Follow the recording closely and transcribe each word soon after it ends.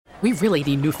We really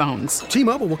need new phones.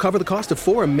 T-Mobile will cover the cost of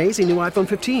 4 amazing new iPhone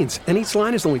 15s, and each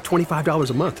line is only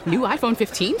 $25 a month. New iPhone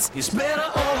 15s? It's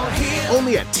better over here.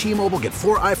 Only at T-Mobile, get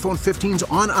 4 iPhone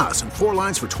 15s on us and 4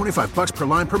 lines for $25 per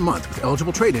line per month with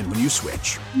eligible trade-in when you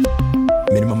switch.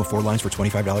 Minimum of 4 lines for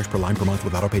 $25 per line per month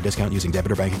with autopay discount using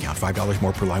debit or bank account. $5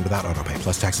 more per line without autopay,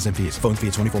 plus taxes and fees. Phone fee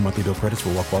at 24 monthly bill credits for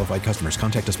well-qualified customers.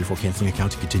 Contact us before canceling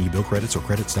account to continue bill credits or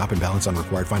credit stop and balance on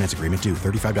required finance agreement due.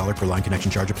 $35 per line connection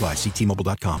charge applies. See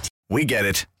T-Mobile.com. We get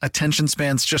it. Attention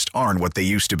spans just aren't what they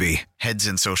used to be. Heads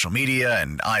in social media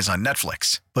and eyes on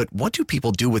Netflix. But what do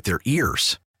people do with their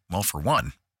ears? Well, for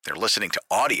one, they're listening to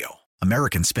audio.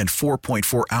 Americans spend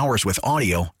 4.4 hours with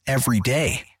audio every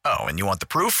day. Oh, and you want the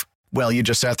proof? Well, you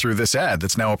just sat through this ad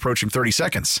that's now approaching 30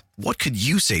 seconds. What could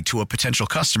you say to a potential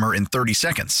customer in 30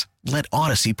 seconds? Let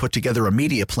Odyssey put together a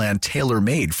media plan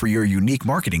tailor-made for your unique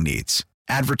marketing needs.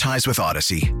 Advertise with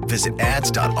Odyssey. Visit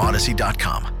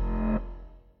ads.odyssey.com.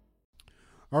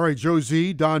 All right, Joe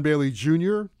Z, Don Bailey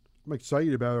Jr. I'm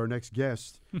excited about our next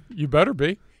guest. You better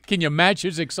be. Can you match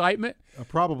his excitement?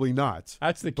 Probably not.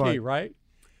 That's the key, right?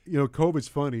 You know, COVID's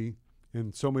funny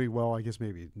in so many, well, I guess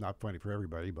maybe not funny for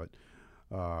everybody, but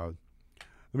let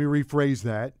me rephrase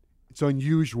that. It's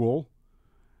unusual.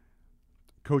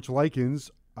 Coach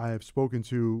Likens, I have spoken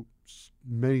to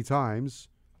many times,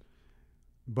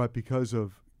 but because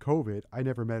of COVID, I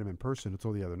never met him in person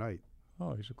until the other night.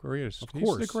 Oh, he's the greatest. Of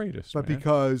course. He's the greatest, But man.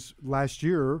 because last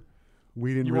year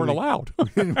we didn't You really, weren't allowed. We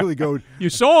didn't really go. You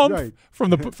saw him Right.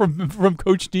 from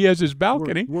Coach Diaz's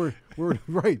balcony. We're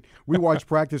right. We watched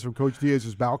practice from Coach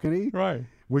Diaz's balcony, Right.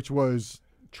 which was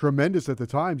tremendous at the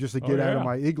time. Just to get out of yeah.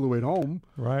 my igloo at home,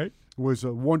 Right. was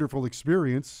a wonderful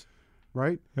experience,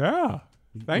 right? Yeah.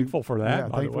 Thankful for that. Yeah, by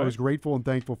the thankful. I way. was grateful and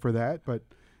thankful for that. But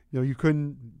you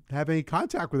couldn't have any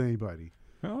contact with anybody.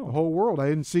 The Oh, whole world. I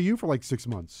didn't see you for like 6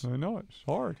 months. I know it's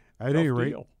hard. At Tough any rate,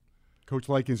 deal. Coach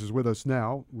Likens is with us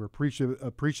now. We're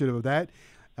appreciative of that.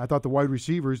 I thought the wide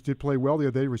receivers did play well the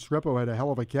other day. Restrepo had a hell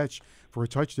of a catch for a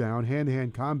touchdown,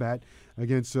 hand-to-hand combat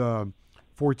against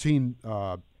 14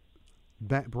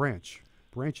 Branch.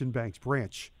 I think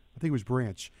it was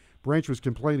Branch. Branch was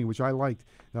complaining, which I liked,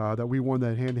 that we won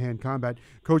that hand-to-hand combat.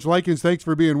 Coach Likens, thanks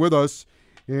for being with us,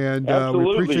 and we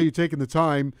Absolutely. appreciate you taking the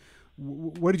time.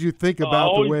 What did you think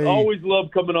about the way? Always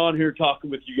love coming on here talking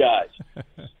with you guys.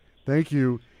 Thank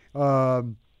you. How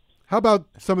about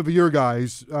some of your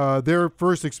guys? Their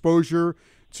first exposure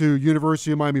to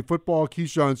University of Miami football,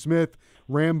 Keyshawn Smith,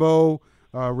 Rambo,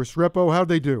 Restrepo, how'd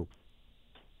they do?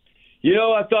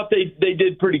 I thought they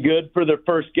did pretty good for their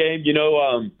first game.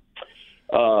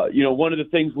 One of the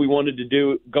things we wanted to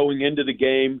do going into the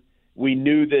game, we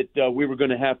knew that we were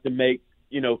going to have to make,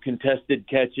 contested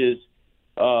catches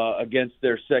against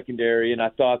their secondary. And I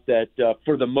thought that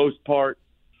for the most part,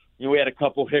 we had a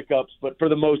couple hiccups, but for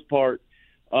the most part,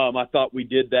 I thought we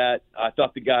did that. I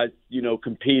thought the guys,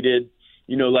 competed,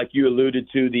 like you alluded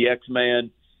to, the X-Man.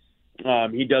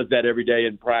 He does that every day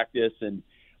in practice. And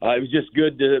it was just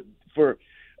good for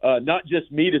not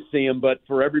just me to see him, but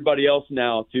for everybody else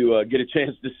now to get a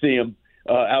chance to see him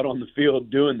out on the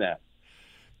field doing that.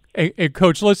 And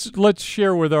Coach, let's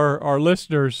share with our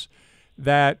listeners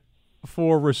that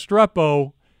for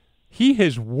Restrepo, he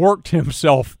has worked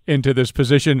himself into this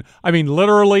position. I mean,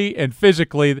 literally and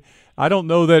physically. I don't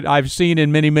know that I've seen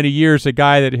in many, many years a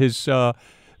guy that has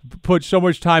put so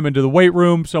much time into the weight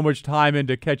room, so much time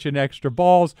into catching extra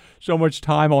balls, so much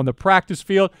time on the practice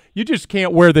field. You just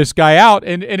can't wear this guy out,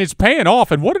 and it's paying off.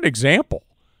 And what an example.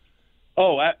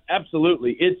 Oh,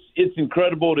 absolutely. It's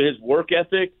incredible to his work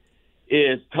ethic.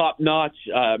 Is top notch.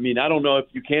 I don't know if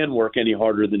you can work any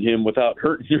harder than him without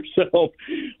hurting yourself.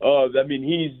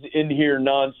 He's in here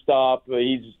nonstop.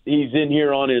 He's in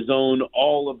here on his own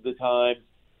all of the time.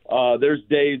 There's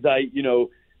days I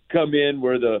come in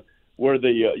where the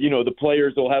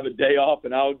players will have a day off,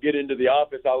 and I'll get into the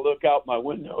office. I'll look out my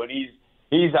window, and he's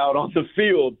out on the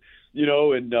field,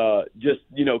 and just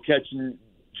catching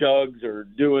jugs or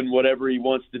doing whatever he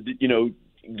wants to do,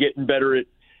 getting better at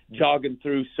jogging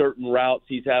through certain routes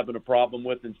he's having a problem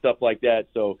with and stuff like that.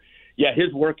 So, yeah,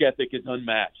 his work ethic is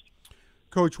unmatched.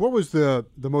 Coach, what was the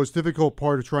most difficult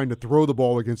part of trying to throw the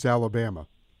ball against Alabama?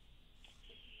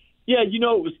 Yeah, it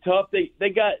was tough. They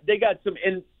got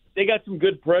some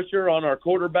good pressure on our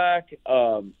quarterback,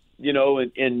 and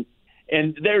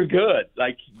they're good.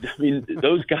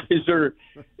 Those guys are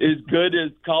as good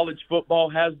as college football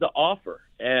has to offer.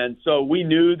 And so we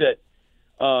knew that,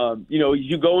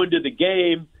 you go into the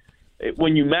game,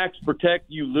 when you max protect,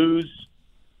 you lose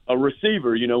a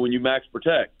receiver, when you max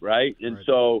protect, right? And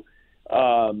so,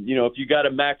 if you got to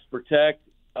max protect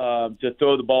to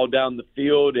throw the ball down the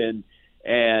field and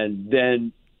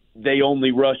then, they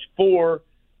only rush 4,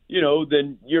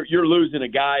 then you're losing a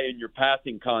guy in your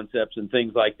passing concepts and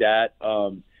things like that.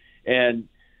 And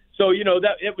so,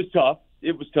 that it was tough.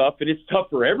 It was tough, and it's tough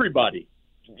for everybody,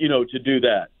 to do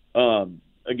that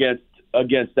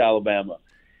against Alabama.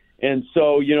 And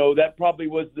so, that probably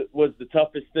was the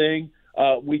toughest thing.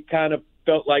 We kind of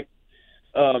felt like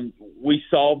we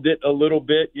solved it a little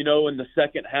bit, in the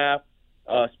second half,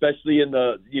 especially in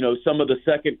the, some of the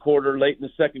second quarter, late in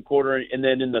the second quarter, and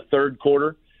then in the third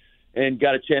quarter, and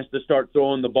got a chance to start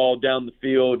throwing the ball down the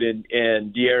field. And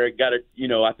D'Eriq got it,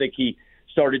 I think he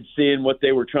started seeing what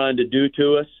they were trying to do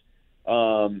to us.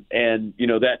 And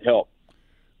that helped.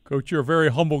 Coach, you're a very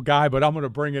humble guy, but I'm going to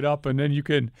bring it up, and then you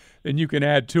can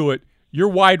add to it. Your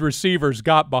wide receivers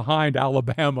got behind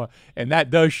Alabama, and that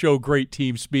does show great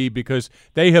team speed because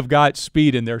they have got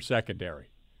speed in their secondary.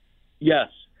 Yes,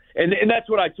 and that's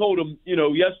what I told them,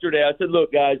 yesterday. I said,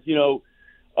 look, guys,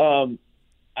 and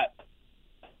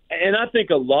I think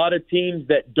a lot of teams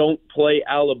that don't play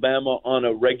Alabama on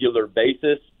a regular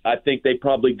basis, I think they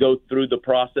probably go through the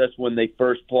process when they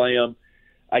first play them,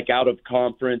 like out of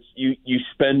conference. You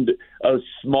spend a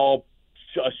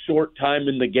short time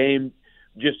in the game,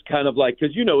 just kind of like,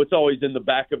 because it's always in the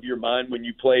back of your mind when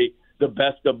you play the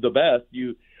best of the best.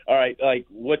 All right, like,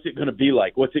 what's it going to be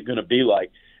like? What's it going to be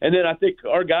like? And then I think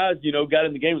our guys, got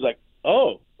in the game, was like,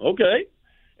 oh, okay,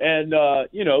 and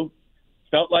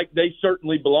felt like they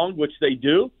certainly belonged, which they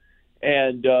do,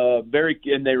 and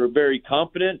they were very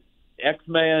confident.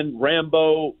 X-Man,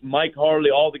 Rambo, Mike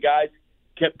Harley, all the guys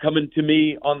kept coming to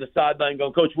me on the sideline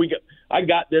going, Coach, I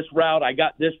got this route.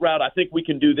 I think we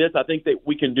can do this. I think that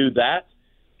we can do that.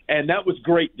 And that was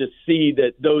great to see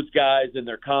that those guys and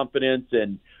their confidence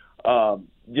and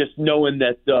just knowing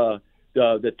that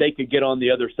that they could get on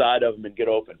the other side of them and get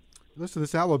open. Listen,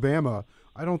 this Alabama,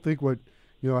 I don't think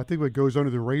I think what goes under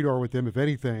the radar with them, if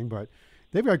anything, but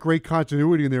they've got great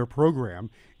continuity in their program.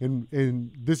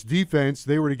 In this defense,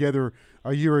 they were together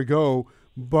a year ago,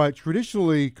 but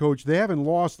traditionally, Coach, they haven't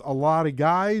lost a lot of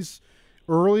guys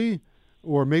early,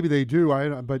 or maybe they do.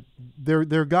 But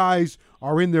their guys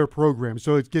are in their program,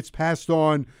 so it gets passed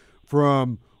on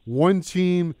from one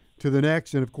team to the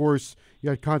next. And of course, you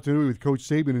got continuity with Coach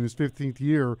Saban in his 15th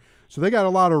year, so they got a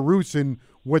lot of roots in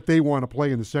what they want to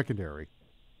play in the secondary.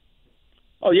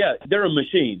 Oh yeah, they're a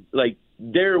machine. Like,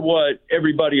 they're what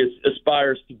everybody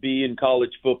aspires to be in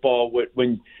college football.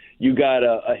 When you got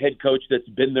a head coach that's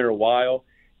been there a while,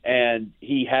 and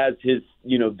he has his,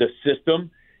 the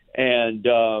system, and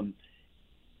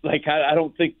I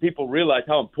don't think people realize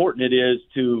how important it is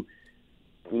to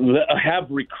have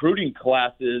recruiting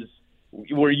classes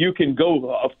where you can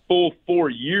go a full 4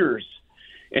 years,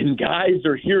 and guys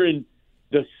are hearing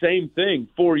the same thing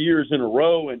 4 years in a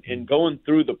row, and going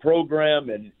through the program,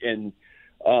 and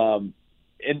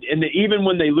even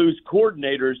when they lose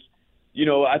coordinators,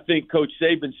 I think Coach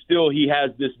Saban he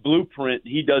has this blueprint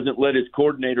he doesn't let his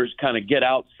coordinators kind of get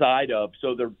outside of.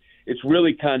 So it's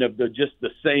really kind of just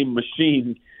the same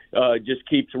machine, just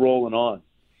keeps rolling on.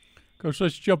 Coach,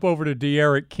 let's jump over to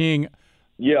D'Eriq King.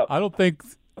 Yeah. I don't think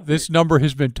this number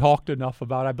has been talked enough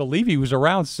about. I believe he was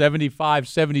around 75,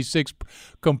 76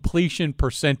 completion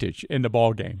percentage in the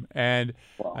ball game. And,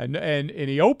 wow. and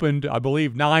he opened, I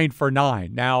believe, 9 for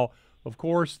 9. Now, of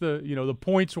course, the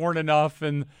points weren't enough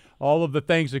and all of the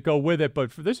things that go with it.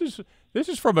 But this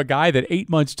is from a guy that 8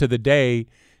 months to the day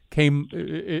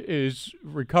is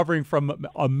recovering from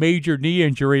a major knee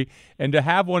injury, and to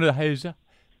have one of his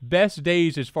best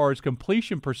days as far as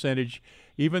completion percentage,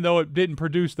 even though it didn't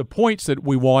produce the points that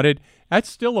we wanted, that's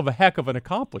still a heck of an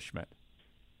accomplishment.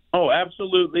 Oh,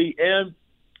 absolutely. And,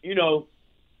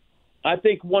 I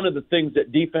think one of the things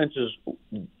that defenses,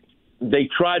 they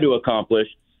try to accomplish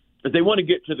is they want to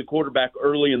get to the quarterback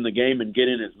early in the game and get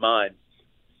in his mind.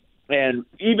 And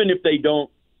even if they don't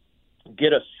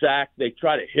get a sack, they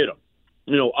try to hit him.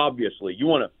 Obviously, you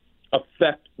want to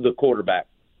affect the quarterback.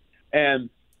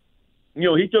 And,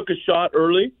 he took a shot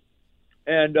early,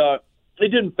 and it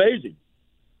didn't faze him.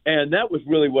 And that was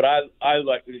really what I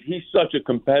like. He's such a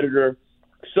competitor,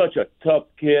 such a tough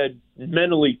kid,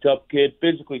 mentally tough kid,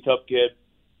 physically tough kid.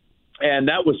 And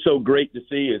that was so great to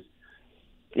see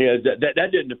that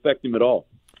didn't affect him at all.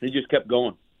 He just kept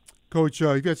going. Coach,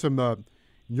 you got some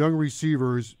young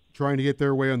receivers trying to get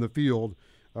their way on the field.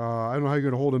 I don't know how you're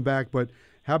going to hold them back, but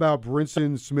how about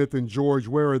Brinson, Smith, and George?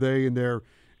 Where are they in their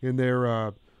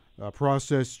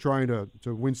process trying to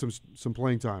win some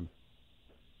playing time?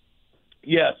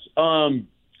 Yes. And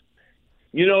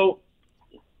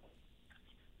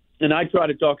I try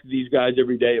to talk to these guys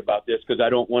every day about this because I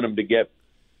don't want them to get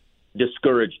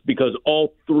discouraged, because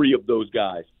all three of those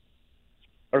guys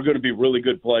are going to be really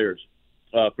good players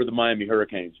for the Miami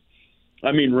Hurricanes.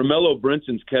 I mean, Romello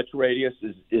Brinson's catch radius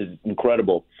is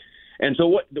incredible. And so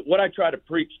what I try to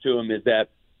preach to him is that,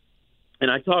 and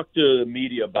I talked to the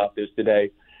media about this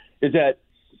today, is that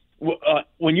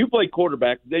when you play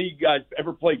quarterback, then you guys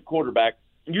ever played quarterback,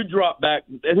 you drop back,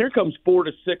 and here comes 4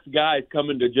 to 6 guys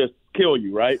coming to just kill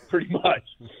you, right? Pretty much.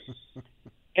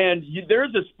 And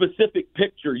there's a specific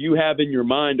picture you have in your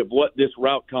mind of what this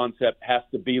route concept has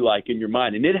to be like in your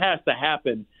mind. And it has to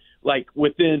happen like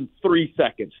within 3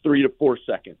 seconds, 3 to 4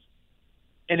 seconds.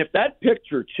 And if that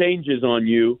picture changes on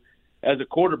you as a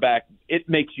quarterback, it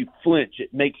makes you flinch.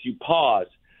 It makes you pause.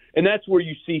 And that's where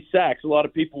you see sacks. A lot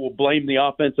of people will blame the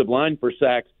offensive line for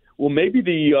sacks. Well, maybe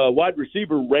the wide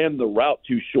receiver ran the route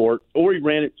too short or he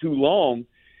ran it too long,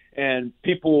 and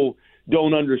people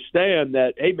don't understand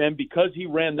that, hey, man, because he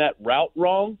ran that route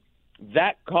wrong,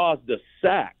 that caused a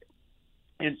sack.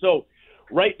 And so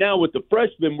right now with the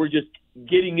freshmen, we're just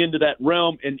getting into that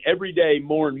realm, and every day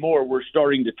more and more we're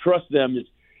starting to trust them.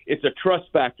 It's a trust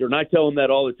factor, and I tell them that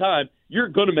all the time. You're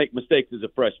going to make mistakes as a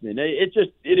freshman. It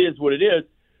is what it is.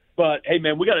 But, hey,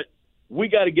 man, we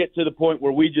got to get to the point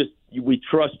where we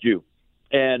trust you.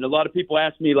 And a lot of people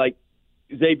ask me, like,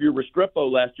 Xavier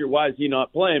Restrepo last year, why is he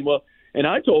not playing? Well, and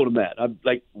I told him that. I'm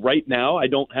like, right now, I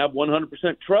don't have 100%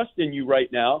 trust in you right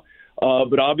now,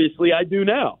 but obviously I do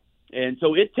now. And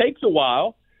so it takes a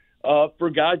while for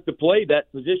guys to play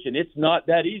that position. It's not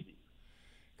that easy.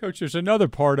 Coach, there's another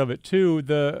part of it, too.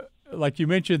 Like you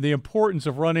mentioned, the importance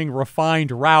of running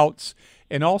refined routes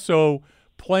and also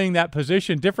playing that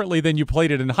position differently than you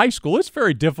played it in high school. It's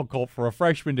very difficult for a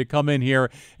freshman to come in here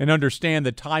and understand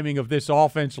the timing of this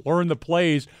offense, learn the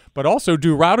plays, but also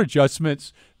do route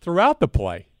adjustments throughout the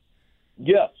play.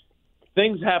 Yes.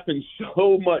 Things happen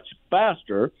so much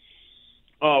faster,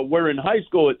 where in high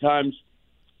school at times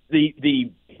the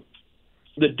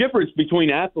difference between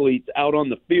athletes out on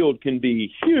the field can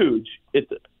be huge at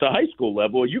the high school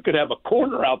level. You could have a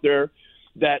corner out there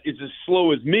that is as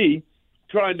slow as me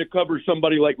trying to cover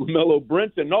somebody like Romello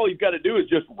Brinson, and all he's got to do is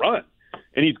just run,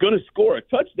 and he's going to score a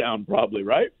touchdown probably,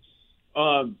 right?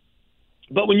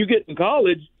 But when you get in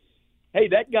college, hey,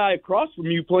 that guy across from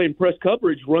you playing press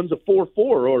coverage runs a 4.4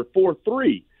 or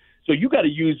 4.3. So you got to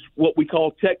use what we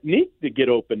call technique to get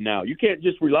open now. You can't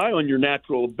just rely on your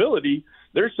natural ability.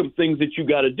 There's some things that you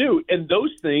got to do, and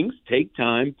those things take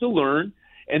time to learn,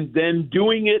 and then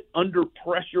doing it under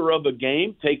pressure of a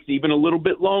game takes even a little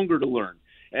bit longer to learn.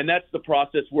 And that's the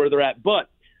process where they're at. But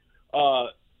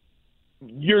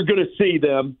you're going to see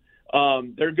them.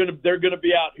 They're going to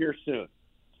be out here soon.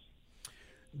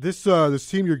 This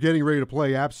team you're getting ready to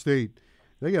play, App State,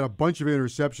 they got a bunch of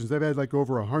interceptions. They've had like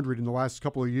over 100 in the last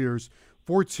couple of years.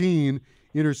 14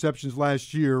 interceptions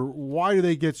last year. Why do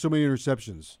they get so many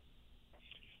interceptions?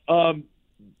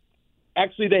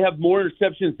 Actually, they have more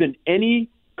interceptions than any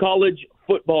college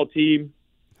football team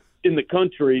in the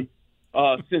country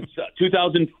since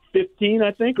 2015,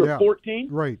 I think, or 14.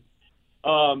 Right.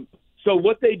 So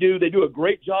what they do a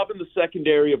great job in the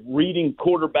secondary of reading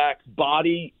quarterback's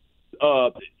body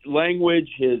language,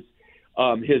 his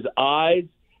eyes.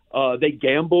 They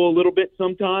gamble a little bit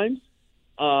sometimes.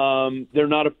 They're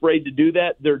not afraid to do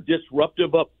that. They're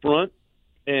disruptive up front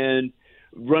and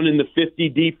running the 50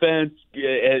 defense,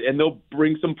 and they'll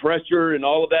bring some pressure and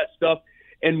all of that stuff.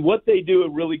 And what they do a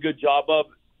really good job of,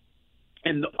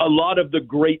 and a lot of the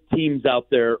great teams out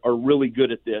there are really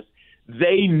good at this,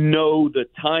 they know the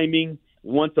timing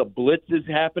once a blitz is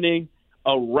happening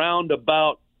around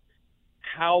about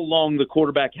how long the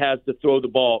quarterback has to throw the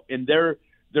ball. And they're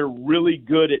really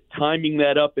good at timing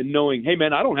that up and knowing, hey,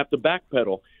 man, I don't have to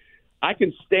backpedal. I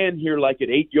can stand here like at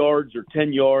 8 yards or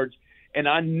 10 yards, and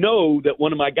I know that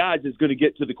one of my guys is going to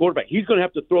get to the quarterback. He's going to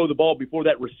have to throw the ball before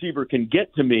that receiver can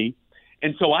get to me.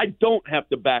 And so I don't have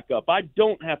to back up. I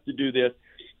don't have to do this.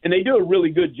 And they do a really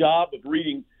good job of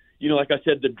reading, like I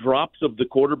said, the drops of the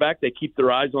quarterback. They keep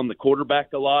their eyes on the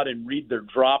quarterback a lot and read their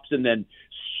drops and then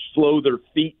slow their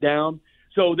feet down.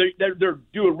 So they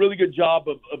do a really good job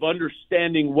of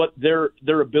understanding what their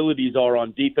abilities are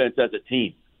on defense as a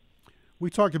team. We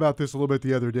talked about this a little bit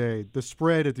the other day. The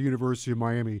spread at the University of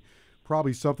Miami,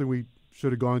 probably something we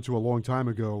should have gone to a long time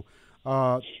ago.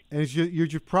 And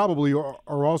you probably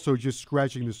are also just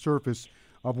scratching the surface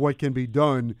of what can be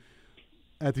done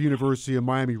at the University of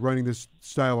Miami running this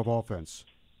style of offense.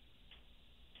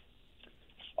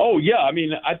 Oh, yeah. I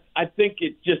mean, I think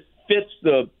it just fits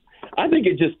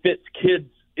kids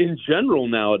in general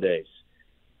nowadays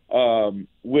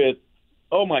with,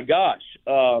 oh, my gosh,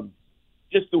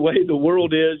 just the way the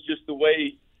world is, just the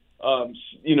way,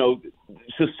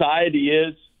 society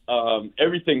is.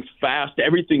 Everything's fast.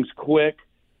 Everything's quick.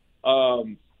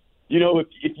 You know,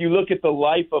 if you look at the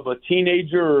life of a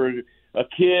teenager or a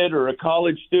kid or a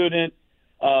college student,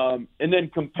 and then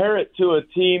compare it to a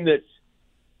team that's,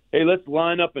 hey, let's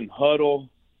line up and huddle.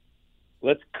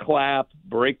 Let's clap,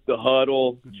 break the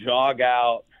huddle, jog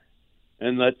out,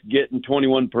 and let's get in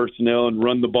 21 personnel and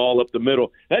run the ball up the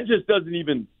middle. That just doesn't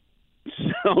even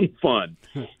sound fun.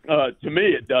 To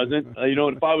me, it doesn't. You know,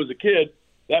 and if I was a kid,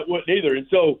 that wouldn't either. And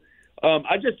so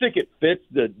I just think it fits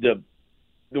the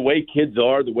way kids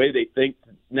are, the way they think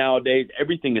nowadays.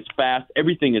 Everything is fast.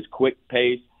 Everything is quick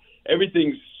pace.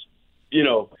 Everything's, you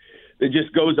know, it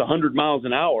just goes 100 miles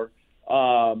an hour.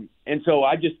 And so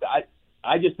I just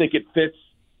think it fits.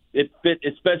 It fits,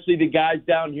 especially the guys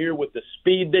down here with the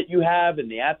speed that you have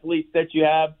and the athletes that you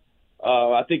have.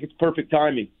 I think it's perfect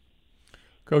timing.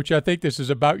 Coach, I think this is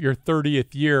about your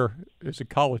 30th year as a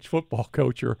college football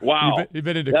coach. Wow. You've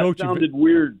been into that coaching. That sounded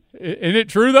weird. Isn't it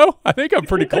true, though? I think I'm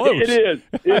pretty close. It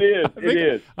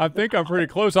is. I think I'm pretty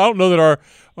close. I don't know that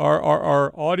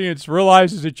our audience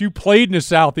realizes that you played in the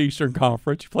Southeastern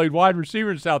Conference. You played wide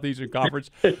receiver in the Southeastern Conference.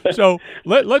 So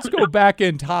let's go back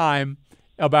in time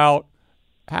about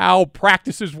how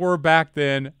practices were back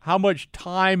then, how much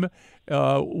time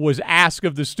was asked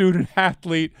of the student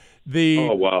athlete, the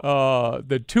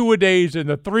 2-a-days and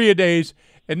the 3-a-days,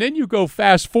 and then you go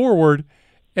fast forward,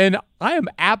 and I am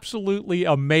absolutely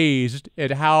amazed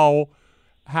at how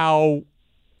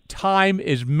time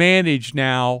is managed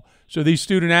now. So these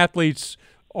student athletes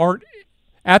aren't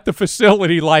at the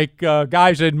facility like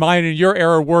guys in mine and your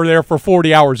era were there for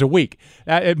 40 hours a week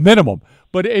at minimum.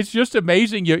 But it's just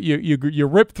amazing. You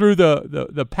rip through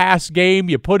the past game.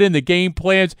 You put in the game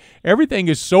plans. Everything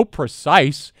is so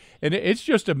precise, and it's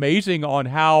just amazing on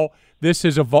how this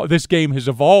game has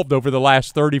evolved over the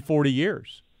last 30, 40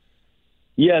 years.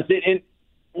 Yes, and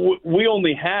we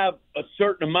only have a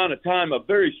certain amount of time, a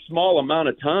very small amount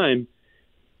of time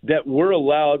that we're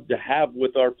allowed to have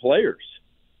with our players.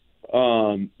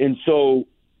 And so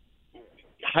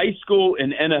high school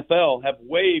and NFL have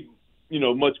way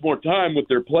much more time with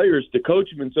their players to coach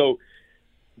them. And so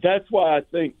that's why I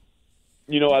think,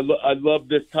 I love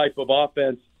this type of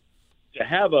offense, to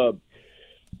have an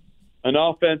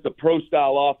offense, a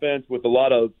pro-style offense with a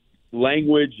lot of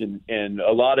language and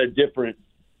a lot of different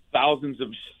thousands of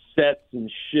sets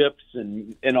and shifts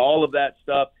and all of that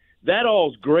stuff. That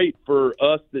all is great for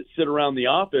us that sit around the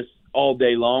office all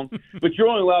day long, but you're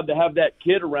only allowed to have that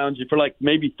kid around you for like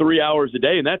maybe 3 hours a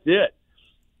day, and that's it.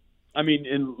 I mean,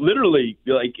 and literally,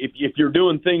 like if you're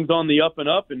doing things on the up and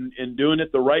up and doing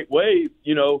it the right way,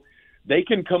 they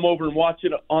can come over and watch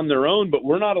it on their own, but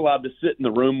we're not allowed to sit in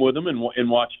the room with them and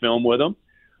watch film with them.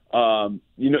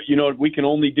 We can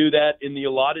only do that in the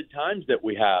allotted times that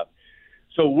we have.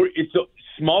 So it's a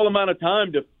small amount of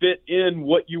time to fit in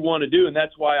what you want to do, and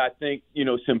that's why I think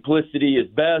simplicity is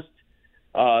best,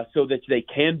 so that they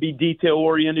can be detail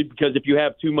oriented. Because if you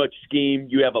have too much scheme,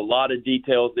 you have a lot of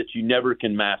details that you never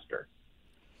can master.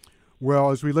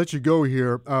 Well, as we let you go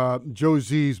here, Joe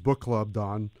Z's book club,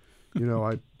 Don.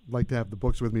 I like to have the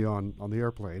books with me on the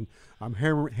airplane. I'm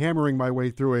hammering my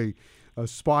way through a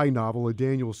spy novel, a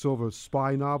Daniel Silva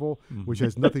spy novel, which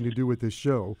has nothing to do with this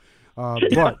show.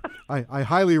 But I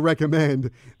highly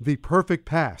recommend The Perfect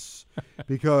Pass,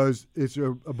 because it's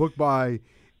a book by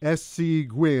S.C.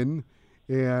 Gwynn,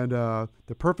 and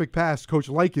The Perfect Pass, Coach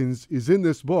Likens, is in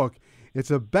this book.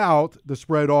 It's about the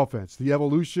spread offense, the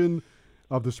evolution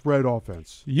of the spread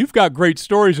offense. You've got great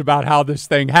stories about how this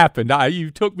thing happened.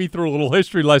 You took me through a little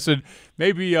history lesson,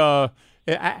 maybe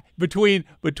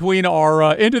between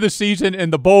our end of the season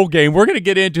and the bowl game. We're going to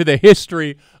get into the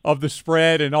history of the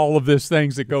spread and all of these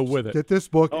things that go with it. Get this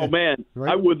book. Oh, man,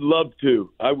 right? I would love to.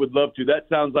 That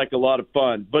sounds like a lot of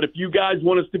fun. But if you guys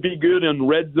want us to be good in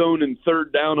red zone and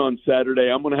third down on Saturday,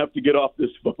 I'm going to have to get off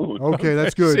this phone. Okay,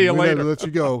 that's good. See you later. We'll let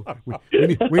you go.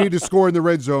 We need to score in the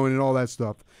red zone and all that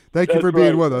stuff. Thank you for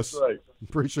being with us. Right.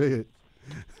 Appreciate it.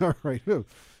 All right. All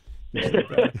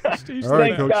Thanks,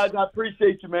 Coach. guys. I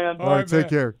appreciate you, man. All right, take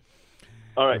care.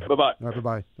 All right, bye-bye. All right,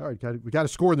 bye-bye. All right, we got to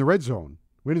score in the red zone.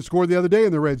 We didn't score the other day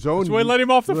in the red zone. That's why we let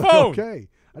him off the phone. Okay.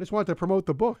 I just wanted to promote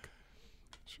the book.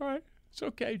 That's right. It's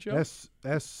okay, Joe.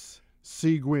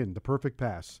 S.C. Gwynn, The Perfect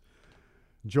Pass.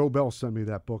 Joe Bell sent me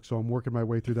that book, so I'm working my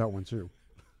way through that one too.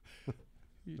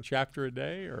 Chapter a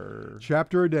day or?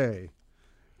 Chapter a day.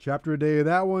 Chapter a day of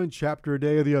that one, chapter a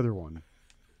day of the other one.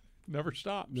 Never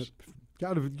stops.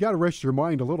 Got to rest your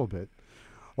mind a little bit.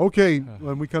 Okay,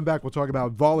 when we come back, we'll talk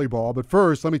about volleyball. But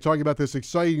first, let me talk about this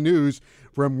exciting news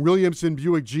from Williamson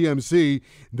Buick GMC.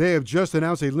 They have just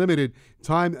announced a limited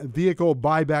time vehicle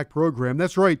buyback program.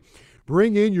 That's right.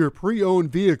 Bring in your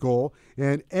pre-owned vehicle,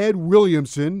 and Ed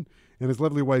Williamson and his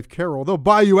lovely wife, Carol. They'll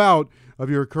buy you out of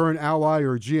your current Ally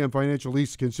or GM Financial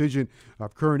lease contingent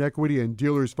of current equity and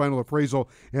dealer's final appraisal.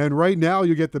 And right now,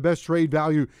 you get the best trade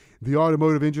value the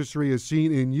automotive industry has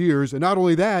seen in years. And not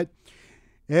only that,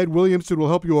 Ed Williamson will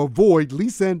help you avoid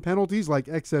lease end penalties like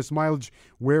excess mileage,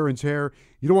 wear and tear.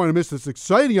 You don't want to miss this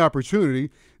exciting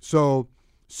opportunity. So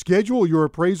schedule your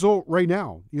appraisal right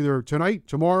now, either tonight,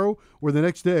 tomorrow, or the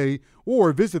next day,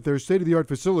 or visit their state-of-the-art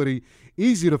facility,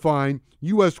 easy to find,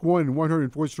 US 1 and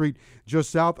 104th Street, just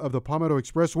south of the Palmetto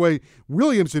Expressway.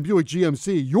 Williamson Buick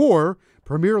GMC, your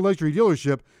premier luxury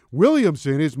dealership.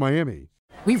 Williamson is Miami.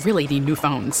 We really need new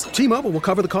phones. T-Mobile will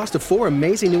cover the cost of 4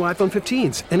 amazing new iPhone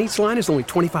 15s, and each line is only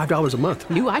 $25 a month.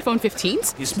 New iPhone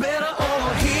 15s? It's better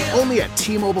over here. Only at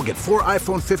T-Mobile, get 4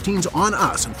 iPhone 15s on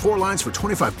us and 4 lines for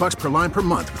 $25 per line per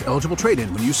month with eligible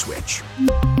trade-in when you switch.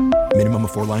 Minimum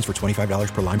of 4 lines for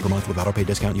 $25 per line per month with autopay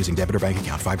discount using debit or bank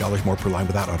account. $5 more per line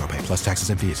without autopay, plus taxes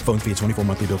and fees. Phone fee at 24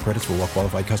 monthly bill credits for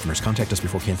well-qualified customers. Contact us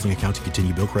before canceling account to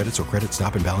continue bill credits or credit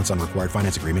stop and balance on required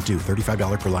finance agreement due.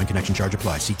 $35 per line connection charge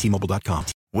applies. See T-Mobile.com.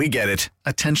 We get it.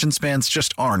 Attention spans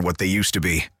just aren't what they used to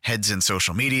be. Heads in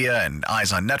social media and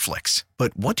eyes on Netflix.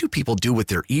 But what do people do with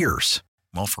their ears?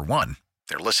 Well, for one,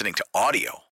 they're listening to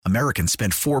audio. Americans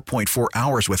spend 4.4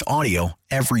 hours with audio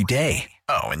every day.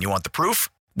 Oh, and you want the proof?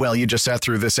 Well, you just sat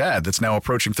through this ad that's now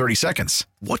approaching 30 seconds.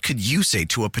 What could you say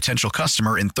to a potential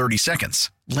customer in 30 seconds?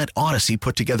 Let Odyssey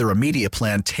put together a media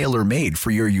plan tailor-made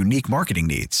for your unique marketing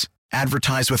needs.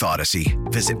 Advertise with Odyssey.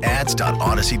 Visit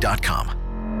ads.odyssey.com.